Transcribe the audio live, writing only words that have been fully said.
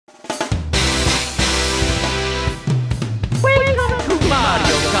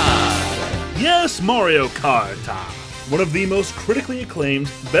Mario Kart. One of the most critically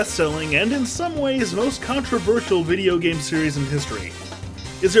acclaimed, best-selling, and in some ways most controversial video game series in history.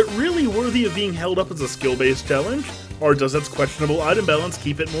 Is it really worthy of being held up as a skill-based challenge? Or does its questionable item balance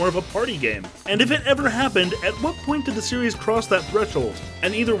keep it more of a party game? And if it ever happened, at what point did the series cross that threshold?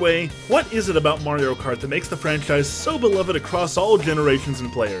 And either way, what is it about Mario Kart that makes the franchise so beloved across all generations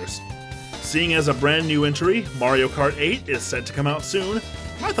and players? Seeing as a brand new entry, Mario Kart 8 is set to come out soon,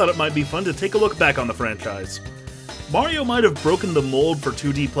 I thought it might be fun to take a look back on the franchise. Mario might have broken the mold for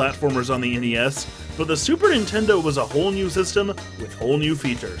 2D platformers on the NES, but the Super Nintendo was a whole new system with whole new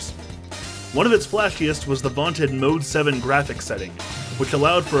features. One of its flashiest was the vaunted Mode 7 graphics setting, which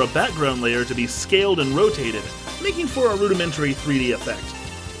allowed for a background layer to be scaled and rotated, making for a rudimentary 3D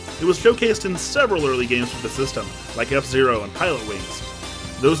effect. It was showcased in several early games for the system, like F-Zero and Pilot Wings.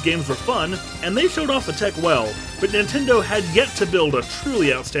 Those games were fun, and they showed off the tech well, but Nintendo had yet to build a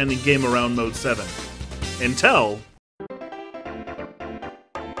truly outstanding game around Mode 7. Until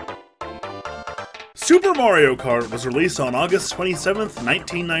Super Mario Kart was released on August 27th,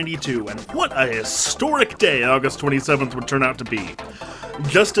 1992, and what a historic day August 27th would turn out to be.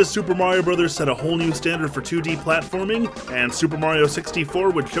 Just as Super Mario Bros. Set a whole new standard for 2D platforming, and Super Mario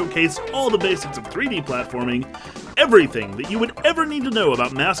 64 would showcase all the basics of 3D platforming, everything that you would ever need to know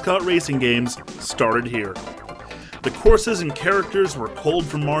about mascot racing games started here. The courses and characters were culled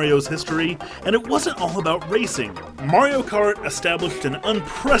from Mario's history, and it wasn't all about racing. Mario Kart established an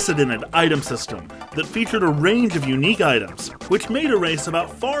unprecedented item system that featured a range of unique items, which made a race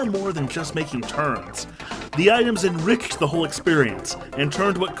about far more than just making turns. The items enriched the whole experience, and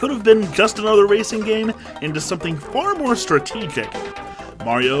turned what could have been just another racing game into something far more strategic.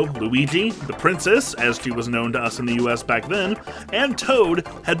 Mario, Luigi, the Princess, as she was known to us in the US back then, and Toad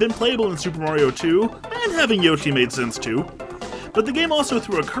had been playable in Super Mario 2, and having Yoshi made sense too. But the game also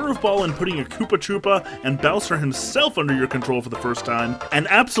threw a curveball in putting a Koopa Troopa and Bowser himself under your control for the first time, and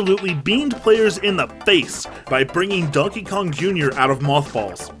absolutely beamed players in the face by bringing Donkey Kong Jr. out of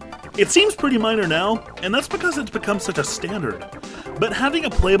mothballs. It seems pretty minor now, and that's because it's become such a standard. But having a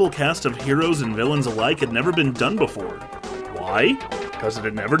playable cast of heroes and villains alike had never been done before. Why? Because it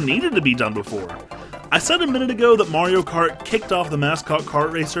had never needed to be done before. I said a minute ago that Mario Kart kicked off the mascot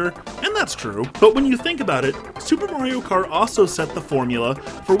kart racer, and that's true, but when you think about it, Super Mario Kart also set the formula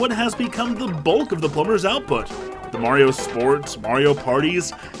for what has become the bulk of the plumber's output. The Mario Sports, Mario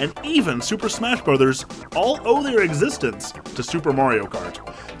Parties, and even Super Smash Bros. All owe their existence to Super Mario Kart.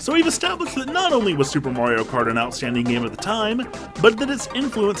 So we've established that not only was Super Mario Kart an outstanding game at the time, but that its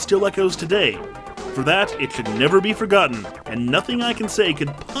influence still echoes today. For that, it should never be forgotten, and nothing I can say could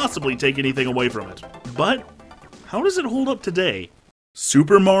possibly take anything away from it. But how does it hold up today?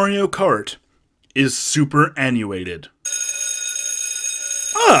 Super Mario Kart is superannuated.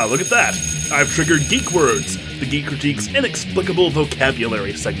 Ah, look at that! I've triggered Geek Words, the Geek Critique's inexplicable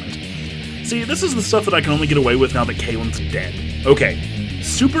vocabulary segment. See, this is the stuff that I can only get away with now that Kalen's dead. Okay,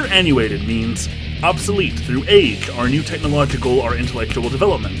 superannuated means obsolete through age or new technological or intellectual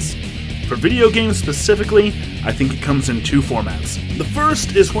developments. For video games specifically, I think it comes in two formats. The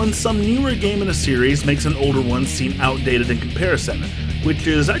first is when some newer game in a series makes an older one seem outdated in comparison, which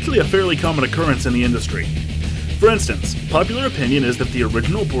is actually a fairly common occurrence in the industry. For instance, popular opinion is that the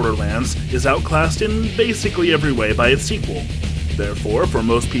original Borderlands is outclassed in basically every way by its sequel. Therefore, for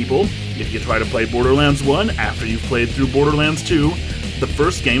most people, if you try to play Borderlands 1 after you've played through Borderlands 2, the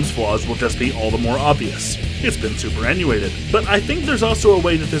first game's flaws will just be all the more obvious. It's been superannuated. But I think there's also a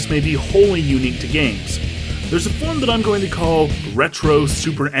way that this may be wholly unique to games. There's a form that I'm going to call retro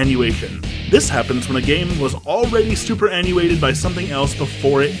superannuation. This happens when a game was already superannuated by something else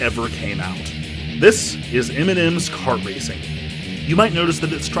before it ever came out. This is Eminem's kart racing. You might notice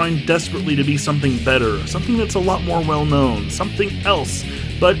that it's trying desperately to be something better, something that's a lot more well-known, something else,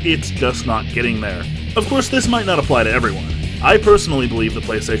 but it's just not getting there. Of course, this might not apply to everyone. I personally believe the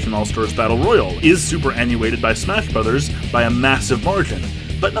PlayStation All-Stars Battle Royale is superannuated by Smash Bros. By a massive margin,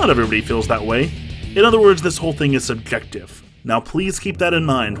 but not everybody feels that way. In other words, this whole thing is subjective. Now please keep that in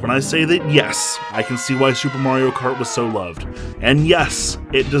mind when I say that yes, I can see why Super Mario Kart was so loved, and yes,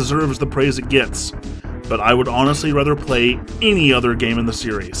 it deserves the praise it gets, but I would honestly rather play any other game in the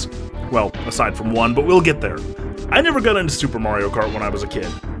series. Well, aside from one, but we'll get there. I never got into Super Mario Kart when I was a kid.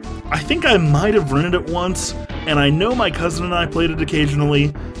 I think I might have rented it once, and I know my cousin and I played it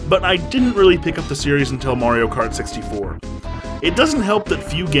occasionally, but I didn't really pick up the series until Mario Kart 64. It doesn't help that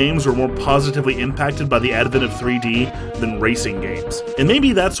few games were more positively impacted by the advent of 3D than racing games. And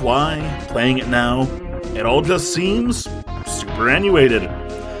maybe that's why, playing it now, it all just seems superannuated.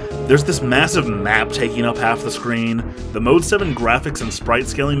 There's this massive map taking up half the screen. The Mode 7 graphics and sprite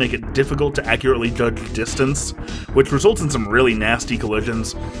scaling make it difficult to accurately judge distance, which results in some really nasty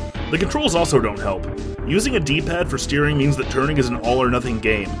collisions. The controls also don't help. Using a D-pad for steering means that turning is an all-or-nothing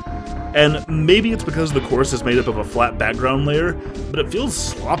game. And maybe it's because the course is made up of a flat background layer, but it feels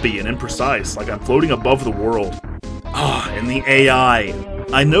sloppy and imprecise, like I'm floating above the world. And the AI.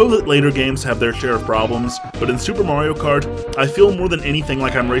 I know that later games have their share of problems, but in Super Mario Kart, I feel more than anything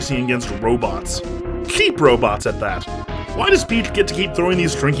like I'm racing against robots. Cheap robots at that. Why does Peach get to keep throwing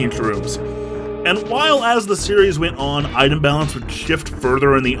these shrinking shrooms? And while as the series went on, item balance would shift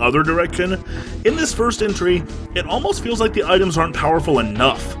further in the other direction, in this first entry, it almost feels like the items aren't powerful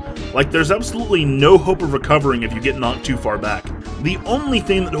enough. Like there's absolutely no hope of recovering if you get knocked too far back. The only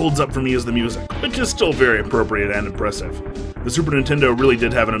thing that holds up for me is the music, which is still very appropriate and impressive. The Super Nintendo really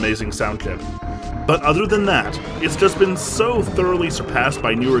did have an amazing sound chip. But other than that, it's just been so thoroughly surpassed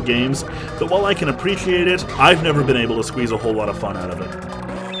by newer games that while I can appreciate it, I've never been able to squeeze a whole lot of fun out of it.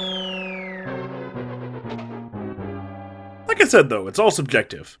 Like I said though, it's all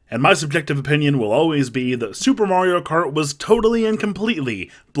subjective, and my subjective opinion will always be that Super Mario Kart was totally and completely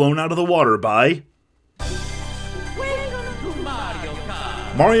blown out of the water by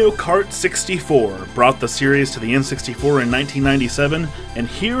Mario Kart 64 brought the series to the N64 in 1997, and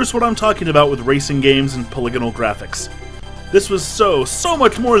here's what I'm talking about with racing games and polygonal graphics. This was so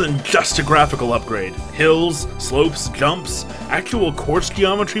much more than just a graphical upgrade. Hills, slopes, jumps, actual course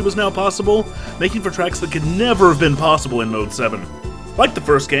geometry was now possible, making for tracks that could never have been possible in Mode 7. Like the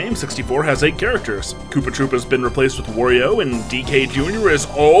first game, 64 has 8 characters. Koopa Troopa's been replaced with Wario, and DK Jr. is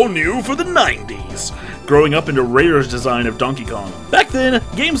all new for the 90s, growing up into Rare's design of Donkey Kong. Back then,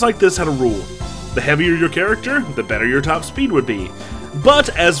 games like this had a rule. The heavier your character, the better your top speed would be. But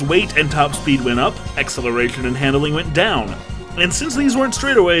as weight and top speed went up, acceleration and handling went down. And since these weren't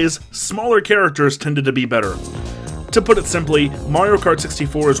straightaways, smaller characters tended to be better. To put it simply, Mario Kart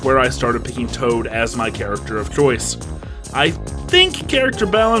 64 is where I started picking Toad as my character of choice. I think character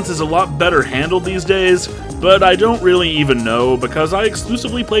balance is a lot better handled these days, but I don't really even know because I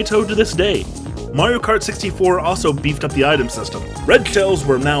exclusively play Toad to this day. Mario Kart 64 also beefed up the item system. Red shells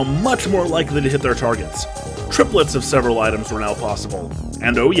were now much more likely to hit their targets. Triplets of several items were now possible.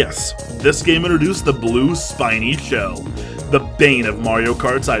 And oh yes, this game introduced the blue spiny shell, the bane of Mario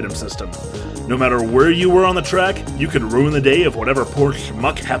Kart's item system. No matter where you were on the track, you could ruin the day of whatever poor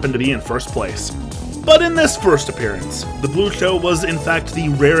schmuck happened to be in first place. But in this first appearance, the blue shell was in fact the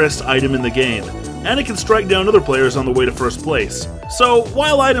rarest item in the game, and it could strike down other players on the way to first place. So,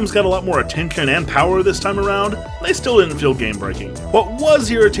 while items got a lot more attention and power this time around, they still didn't feel game-breaking. What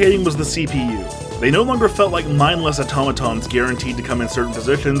was irritating was the CPU. They no longer felt like mindless automatons guaranteed to come in certain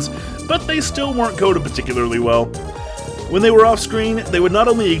positions, but they still weren't coded particularly well. When they were off-screen, they would not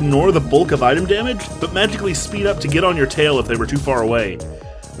only ignore the bulk of item damage, but magically speed up to get on your tail if they were too far away.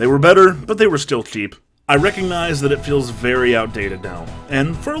 They were better, but they were still cheap. I recognize that it feels very outdated now,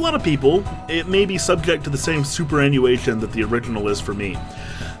 and for a lot of people, it may be subject to the same superannuation that the original is for me.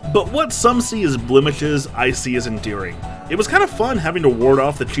 But what some see as blemishes, I see as endearing. It was kind of fun having to ward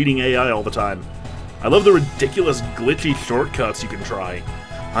off the cheating AI all the time. I love the ridiculous glitchy shortcuts you can try.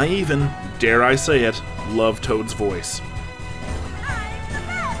 I even, dare I say it, love Toad's voice.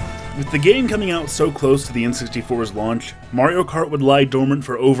 With the game coming out so close to the N64's launch, Mario Kart would lie dormant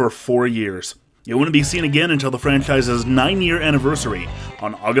for over 4 years. It wouldn't be seen again until the franchise's 9-year anniversary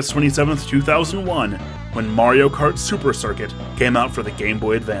on August 27, 2001, when Mario Kart Super Circuit came out for the Game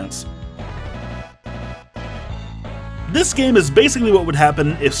Boy Advance. This game is basically what would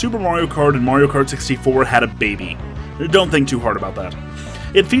happen if Super Mario Kart and Mario Kart 64 had a baby. Don't think too hard about that.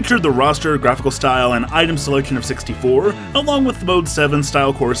 It featured the roster, graphical style, and item selection of 64, along with the Mode 7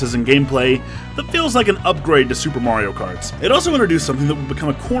 style courses and gameplay that feels like an upgrade to Super Mario Kart's. It also introduced something that would become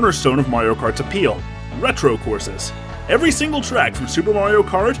a cornerstone of Mario Kart's appeal: retro courses. Every single track from Super Mario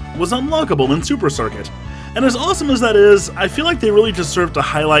Kart was unlockable in Super Circuit. And as awesome as that is, I feel like they really just served to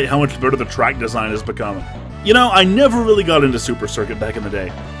highlight how much better the track design has become. You know, I never really got into Super Circuit back in the day.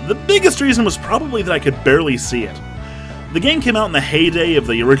 The biggest reason was probably that I could barely see it. The game came out in the heyday of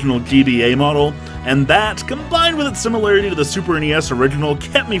the original GBA model, and that, combined with its similarity to the Super NES original,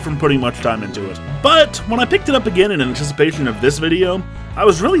 kept me from putting much time into it. But when I picked it up again in anticipation of this video, I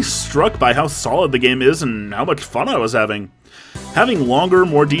was really struck by how solid the game is and how much fun I was having. Having longer,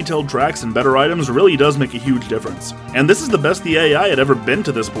 more detailed tracks and better items really does make a huge difference, and this is the best the AI had ever been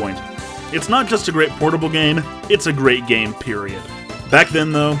to this point. It's not just a great portable game, it's a great game, period. Back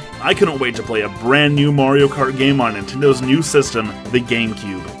then though, I couldn't wait to play a brand new Mario Kart game on Nintendo's new system, the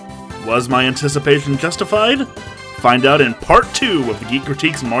GameCube. Was my anticipation justified? Find out in Part 2 of the Geek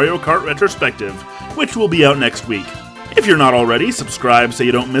Critiques Mario Kart Retrospective, which will be out next week. If you're not already, subscribe so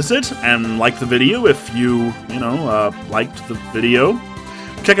you don't miss it, and like the video if you liked the video.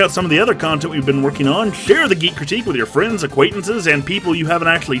 Check out some of the other content we've been working on, share the Geek Critique with your friends, acquaintances, and people you haven't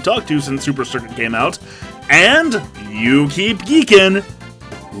actually talked to since Super Circuit came out, and you keep geeking,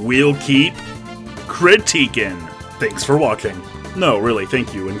 we'll keep critiquing. Thanks for watching. No, really,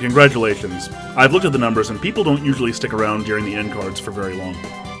 thank you, and congratulations. I've looked at the numbers, and people don't usually stick around during the end cards for very long.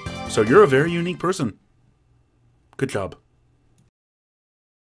 So you're a very unique person. Good job.